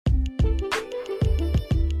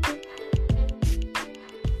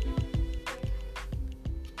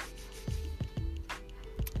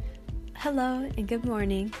Hello and good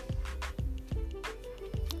morning.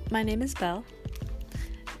 My name is Belle,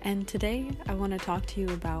 and today I want to talk to you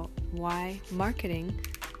about why marketing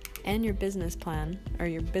and your business plan or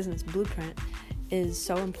your business blueprint is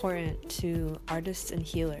so important to artists and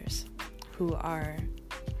healers who are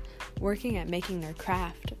working at making their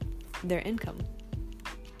craft their income.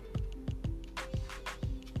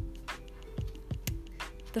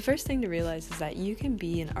 The first thing to realize is that you can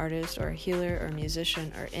be an artist or a healer or a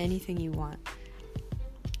musician or anything you want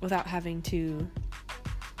without having to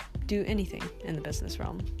do anything in the business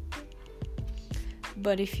realm.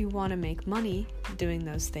 But if you want to make money doing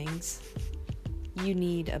those things, you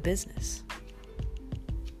need a business.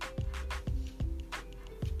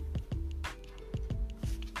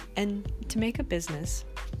 And to make a business,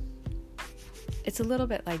 it's a little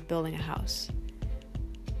bit like building a house.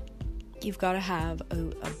 You've got to have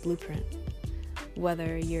a blueprint,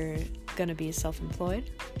 whether you're going to be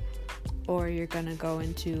self-employed or you're going to go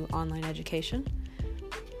into online education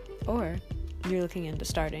or you're looking into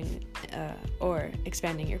starting or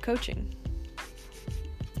expanding your coaching.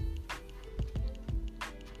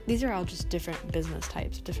 These are all just different business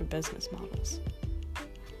types, different business models.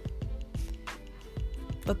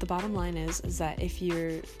 But the bottom line is that if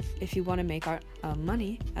you want to make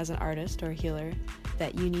money as an artist or a healer,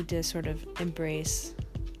 that you need to sort of embrace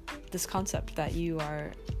this concept that you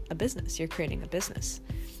are a business, you're creating a business.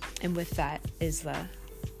 And with that is the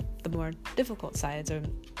more difficult sides, or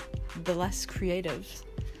the less creative,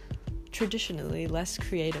 traditionally less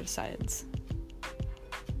creative sides.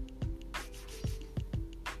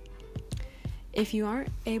 If you aren't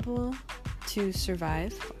able to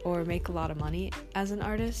survive or make a lot of money as an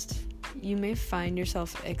artist, you may find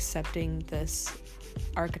yourself accepting this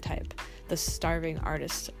archetype, the starving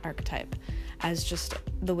artist archetype, as just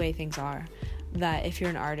the way things are. That if you're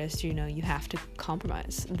an artist, you have to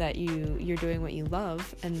compromise, that you're doing what you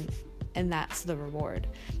love, and that's the reward.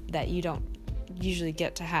 That you don't usually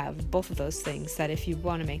get to have both of those things, that if you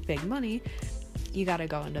want to make big money, you got to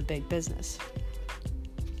go into big business.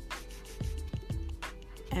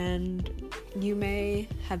 And you may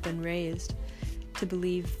have been raised to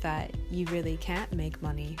believe that you really can't make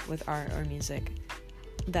money with art or music,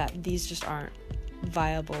 that these just aren't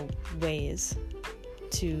viable ways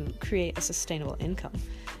to create a sustainable income,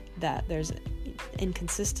 that there's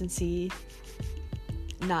inconsistency,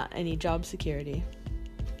 not any job security.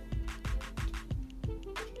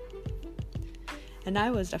 And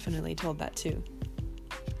I was definitely told that too,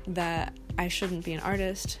 that I shouldn't be an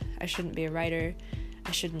artist, I shouldn't be a writer,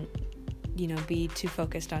 I shouldn't, be too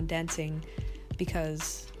focused on dancing,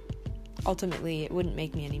 because ultimately it wouldn't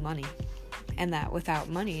make me any money. And that without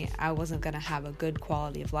money, I wasn't going to have a good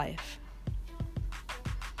quality of life.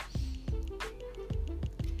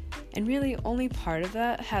 And really, only part of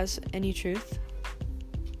that has any truth.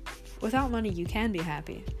 Without money, you can be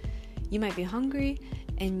happy. You might be hungry,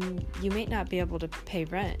 and you may not be able to pay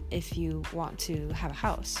rent if you want to have a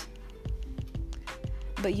house.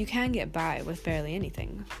 But you can get by with barely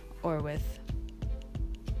anything, or with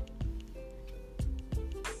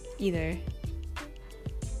either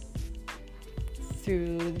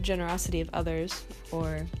through the generosity of others,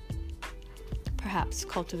 or perhaps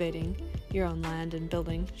cultivating your own land and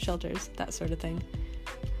building shelters, that sort of thing.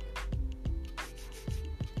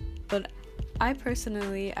 But I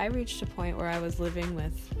reached a point where I was living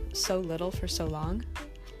with so little for so long.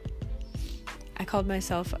 I called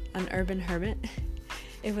myself an urban hermit.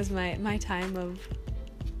 It was my time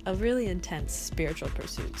of really intense spiritual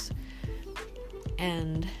pursuits.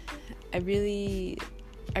 And I really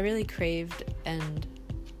craved and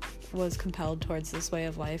was compelled towards this way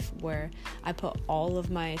of life where I put all of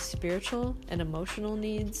my spiritual and emotional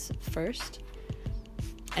needs first,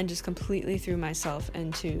 and just completely threw myself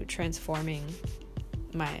into transforming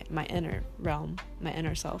my inner realm, my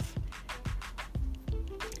inner self.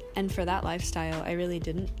 And for that lifestyle, I really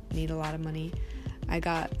didn't need a lot of money. I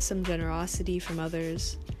got some generosity from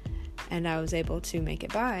others, and I was able to make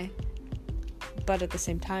it by. But at the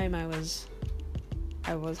same time, I was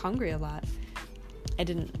hungry a lot. I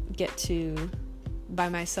didn't get to buy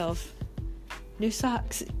myself new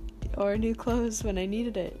socks or new clothes when I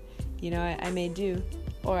needed it. I made do,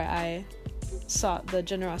 or I sought the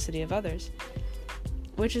generosity of others,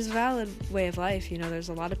 which is a valid way of life. There's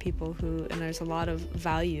a lot of people and there's a lot of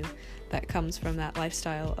value that comes from that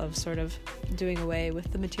lifestyle of sort of doing away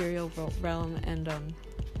with the material realm. And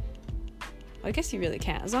I guess you really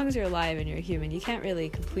can't. As long as you're alive and you're a human, you can't really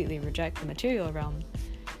completely reject the material realm.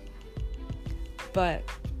 But,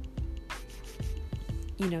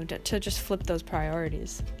 to just flip those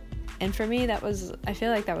priorities. And for me, I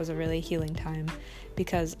feel like that was a really healing time,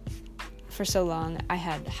 because for so long I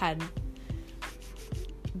had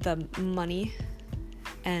the money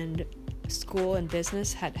and school and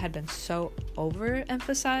business had been so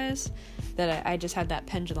overemphasized that I just had that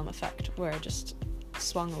pendulum effect where I just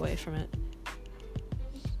swung away from it.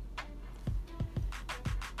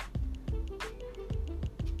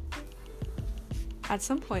 At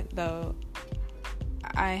some point, though,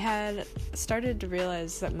 I had started to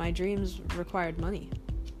realize that my dreams required money.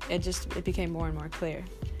 It became more and more clear.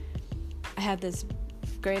 I had this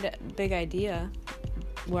great big idea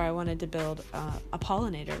where I wanted to build a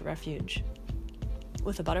pollinator refuge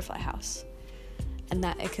with a butterfly house, and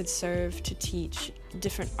that it could serve to teach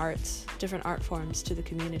different art forms to the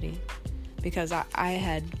community, because I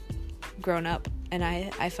had grown up and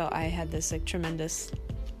I felt I had this like tremendous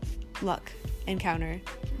luck encounter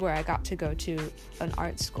where I got to go to an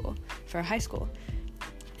art school for high school,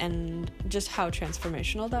 and just how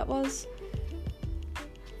transformational that was.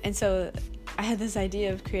 And so I had this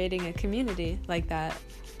idea of creating a community like that,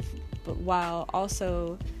 but while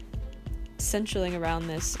also centering around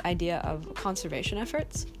this idea of conservation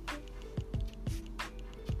efforts.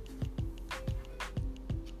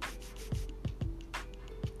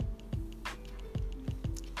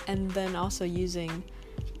 And then also using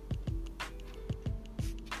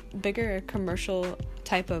bigger commercial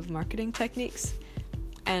type of marketing techniques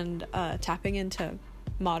and tapping into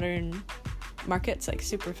modern markets, like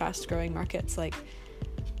super fast growing markets, like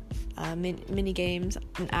mini games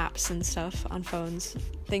and apps and stuff on phones,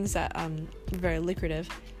 things that are very lucrative,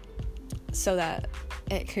 so that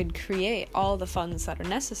it could create all the funds that are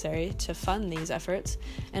necessary to fund these efforts,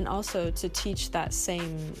 and also to teach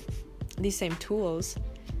these same tools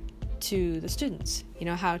to the students,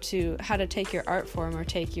 how to take your art form or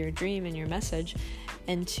take your dream and your message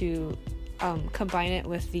and to combine it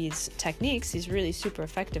with these techniques, these really super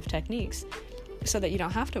effective techniques, so that you don't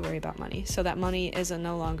have to worry about money, so that money is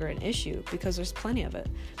no longer an issue, because there's plenty of it.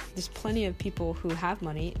 There's plenty of people who have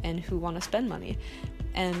money and who want to spend money.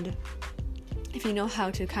 And if you know how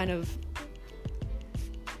to kind of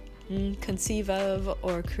conceive of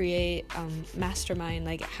or create, mastermind,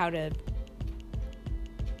 like how to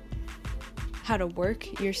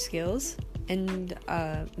work your skills and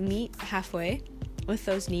meet halfway with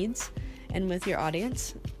those needs and with your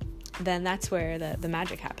audience, then that's where the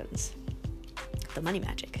magic happens. The money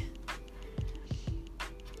magic.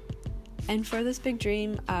 And for this big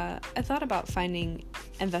dream, I thought about finding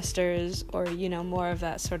investors, or more of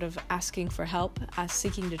that sort of asking for help,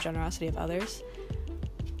 seeking the generosity of others.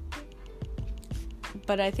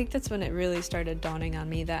 But I think that's when it really started dawning on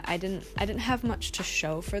me that I didn't have much to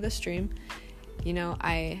show for this dream.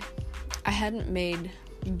 I hadn't made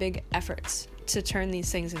big efforts to turn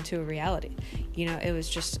these things into a reality. It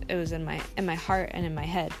was in my heart and in my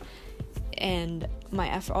head. And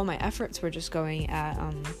all my efforts were just going at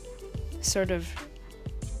sort of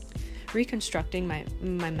reconstructing my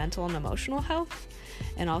mental and emotional health,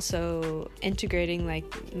 and also integrating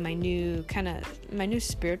like my new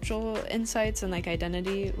spiritual insights and like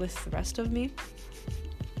identity with the rest of me.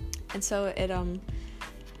 And so it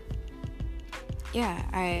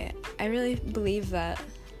I really believe that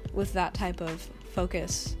with that type of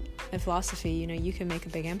focus and philosophy, you can make a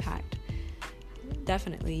big impact.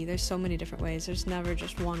 Definitely, there's so many different ways. There's never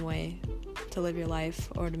just one way to live your life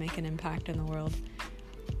or to make an impact in the world.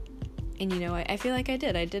 And I feel like I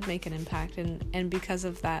did make an impact, and because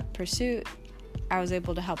of that pursuit, I was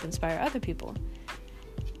able to help inspire other people.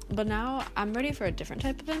 But now I'm ready for a different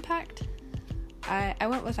type of impact. I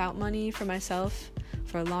went without money for myself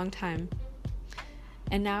for a long time,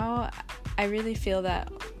 and now I really feel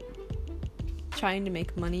that trying to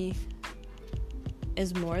make money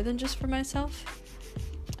is more than just for myself.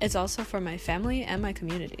 It's also for my family and my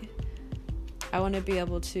community. I want to be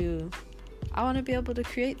able to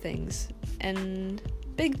create things, and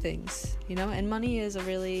big things, and money is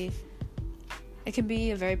it can be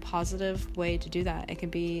a very positive way to do that. It can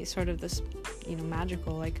be sort of this,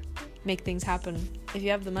 magical, like, make things happen. If you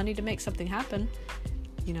have the money to make something happen,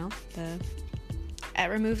 it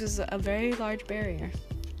removes a very large barrier.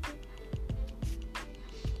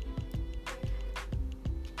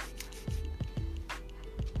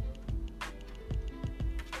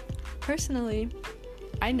 Personally,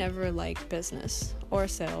 I never liked business or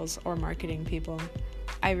sales or marketing people.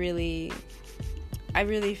 I really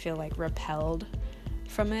feel like repelled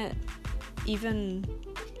from it, even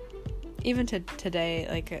to today,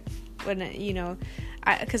 like when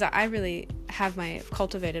because I really have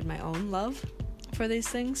cultivated my own love for these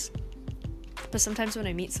things. But sometimes when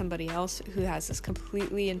I meet somebody else who has this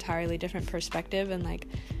completely entirely different perspective and like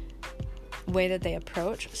way that they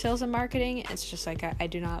approach sales and marketing, it's just like I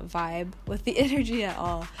do not vibe with the energy at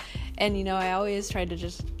all. And I always try to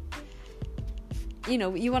just,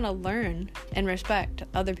 you want to learn and respect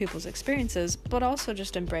other people's experiences, but also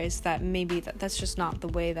just embrace that maybe that's just not the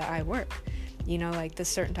way that I work. Like this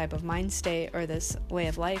certain type of mind state or this way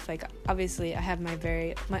of life. Like obviously I have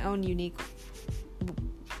my own unique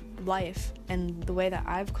life and the way that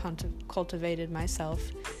I've cultivated myself,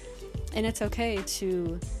 and it's okay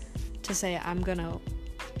to say I'm gonna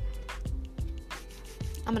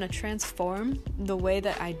transform the way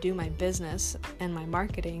that I do my business and my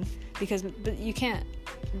marketing, but you can't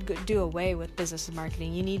do away with business and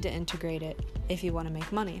marketing. You need to integrate it if you want to make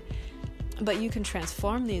money, but you can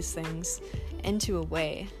transform these things into a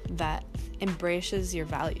way that embraces your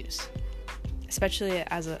values, especially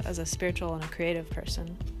as a spiritual and a creative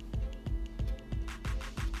person.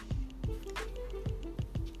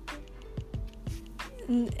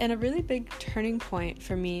 And a really big turning point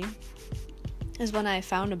for me is when I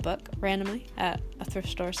found a book randomly at a thrift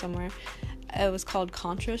store somewhere. It was called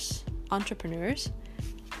Conscious Entrepreneurs,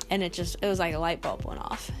 and it was like a light bulb went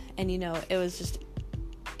off. And it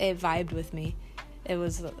vibed with me. It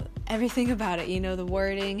was everything about it, the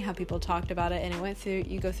wording, how people talked about it, and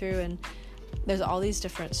you go through and there's all these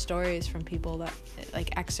different stories from people that,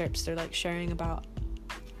 like excerpts, they're like sharing about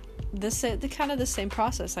the kind of the same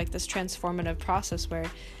process, like this transformative process where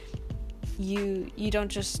you don't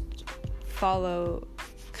just follow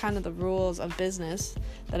kind of the rules of business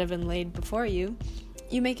that have been laid before you.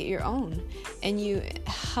 You make it your own, and you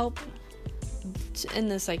help in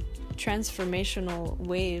this like transformational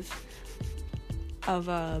wave of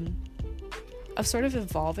sort of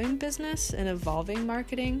evolving business and evolving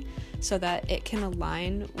marketing so that it can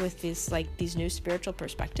align with these new spiritual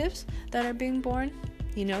perspectives that are being born,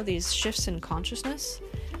 these shifts in consciousness.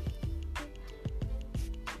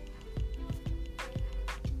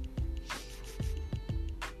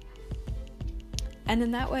 And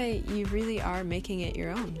in that way, you really are making it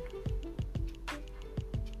your own.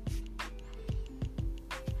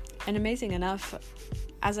 And amazing enough,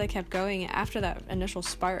 as I kept going, after that initial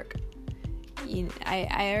spark,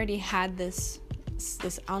 I already had this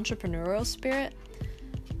entrepreneurial spirit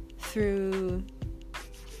through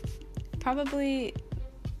probably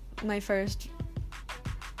my first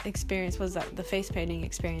experience was the face painting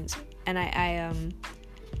experience. And I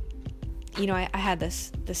had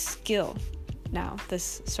this skill now,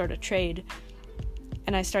 this sort of trade.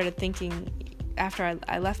 And I started thinking, after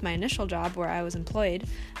I left my initial job where I was employed,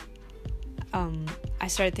 I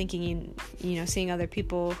started thinking, seeing other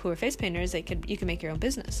people who are face painters, you can make your own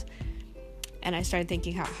business. And I started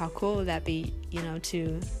thinking, how cool would that be,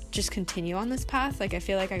 to just continue on this path? Like, I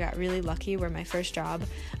feel like I got really lucky where my first job,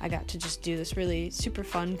 I got to just do this really super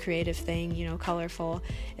fun, creative thing, colorful.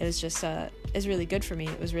 It was just, it was really good for me.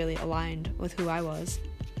 It was really aligned with who I was.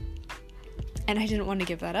 And I didn't want to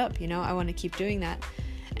give that up, I want to keep doing that.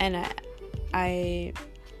 And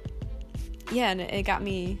and it got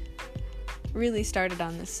me really started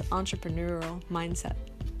on this entrepreneurial mindset.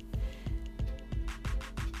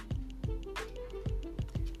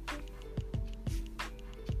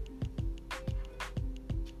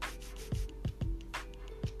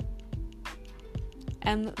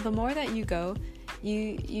 And the more that you go,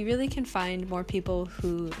 you really can find more people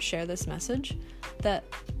who share this message that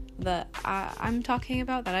I'm talking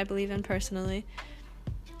about, that I believe in personally.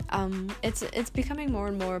 It's becoming more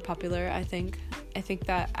and more popular, I think. I think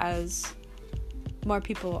that as more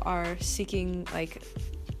people are seeking,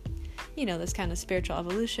 this kind of spiritual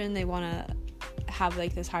evolution, they want to have,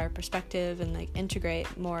 this higher perspective and,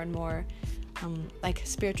 integrate more and more,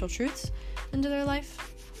 spiritual truths into their life.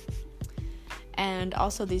 And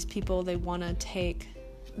also these people, they want to take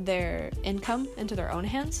their income into their own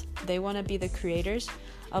hands. They want to be the creators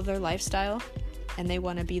of their lifestyle, and they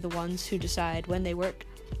want to be the ones who decide when they work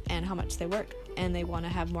and how much they work, and they want to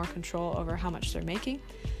have more control over how much they're making,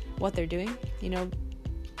 what they're doing,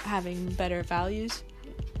 having better values,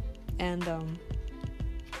 and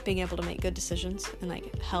being able to make good decisions and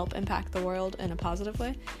help impact the world in a positive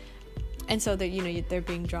way. And so they're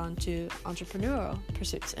being drawn to entrepreneurial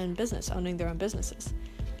pursuits and business, owning their own businesses.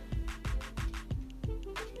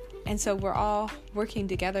 And so we're all working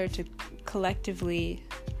together to collectively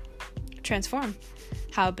transform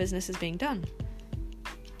how business is being done,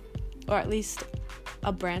 or at least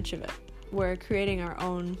a branch of it. We're creating our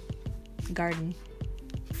own garden.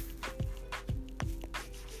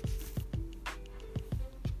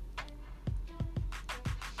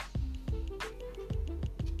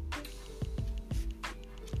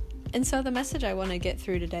 And so the message I want to get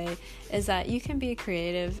through today is that you can be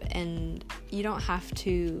creative, and you don't have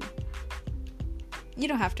to you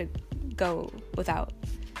don't have to go without.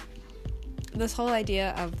 This whole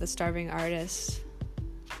idea of the starving artist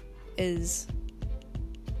is,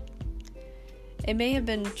 it may have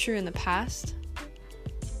been true in the past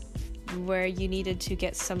where you needed to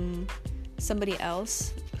get somebody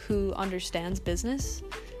else who understands business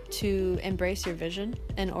to embrace your vision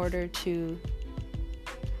in order to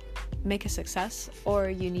make a success, or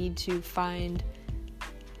you need to find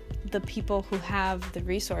the people who have the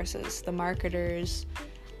resources, the marketers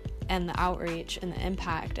and the outreach and the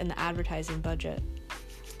impact and the advertising budget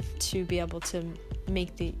to be able to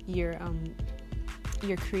make your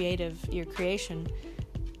creation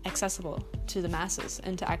accessible to the masses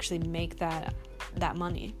and to actually make that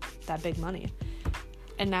money, that big money.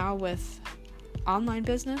 And now with online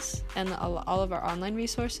business and all of our online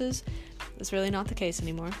resources, it's really not the case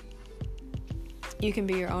anymore. You can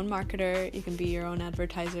be your own marketer, you can be your own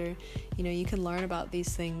advertiser, you can learn about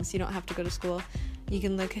these things. You don't have to go to school. You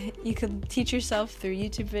can teach yourself through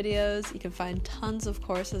YouTube videos. You can find tons of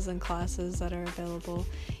courses and classes that are available.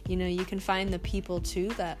 You can find the people too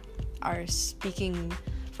that are speaking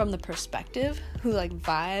from the perspective, who like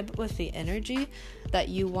vibe with the energy that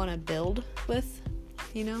you want to build with,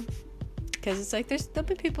 because it's like there'll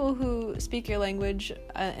be people who speak your language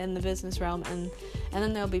in the business realm, and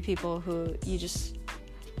then there'll be people who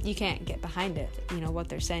you can't get behind it, what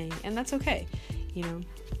they're saying, and that's okay.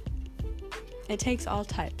 It takes all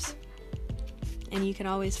types, and you can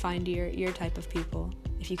always find your type of people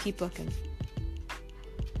if you keep looking.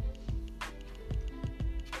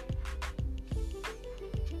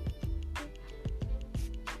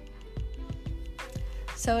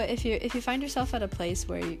 So if you find yourself at a place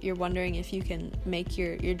where you're wondering if you can make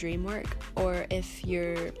your dream work, or if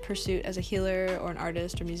your pursuit as a healer or an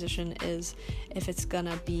artist or musician if it's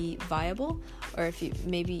gonna be viable, or if you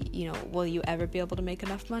will you ever be able to make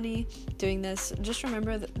enough money doing this, just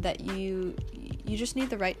remember that you just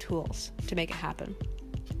need the right tools to make it happen.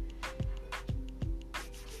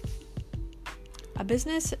 A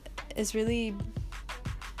business is really,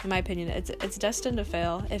 in my opinion, it's destined to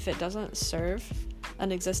fail if it doesn't serve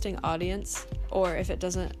an existing audience, or if it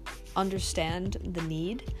doesn't understand the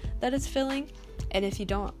need that it's filling, and if you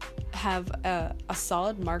don't have a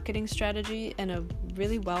solid marketing strategy and a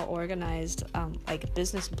really well organized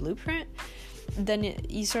business blueprint, then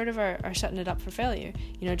you sort of are setting it up for failure.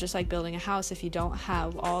 Just like building a house, if you don't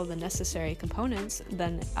have all the necessary components,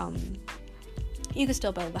 then you can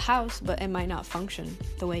still build the house, but it might not function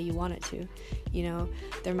the way you want it to.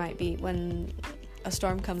 There might be, when a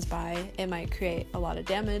storm comes by, it might create a lot of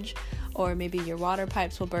damage, or maybe your water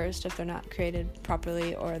pipes will burst if they're not created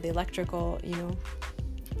properly, or the electrical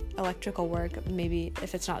work, maybe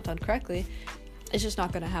if it's not done correctly, it's just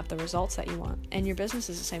not going to have the results that you want. And your business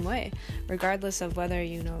is the same way, regardless of whether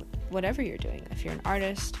whatever you're doing, if you're an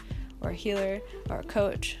artist or a healer or a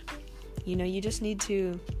coach, you just need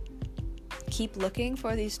to keep looking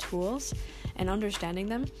for these tools and understanding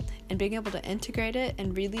them and being able to integrate it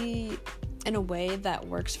and really in a way that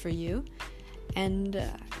works for you,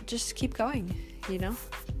 and just keep going,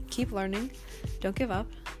 keep learning, don't give up,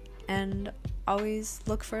 and always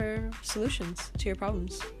look for solutions to your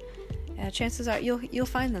problems. Chances are you'll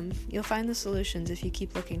find them. You'll find the solutions if you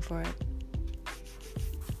keep looking for it.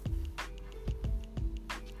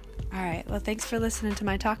 All right, well, thanks for listening to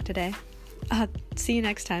my talk today. See you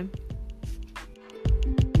next time.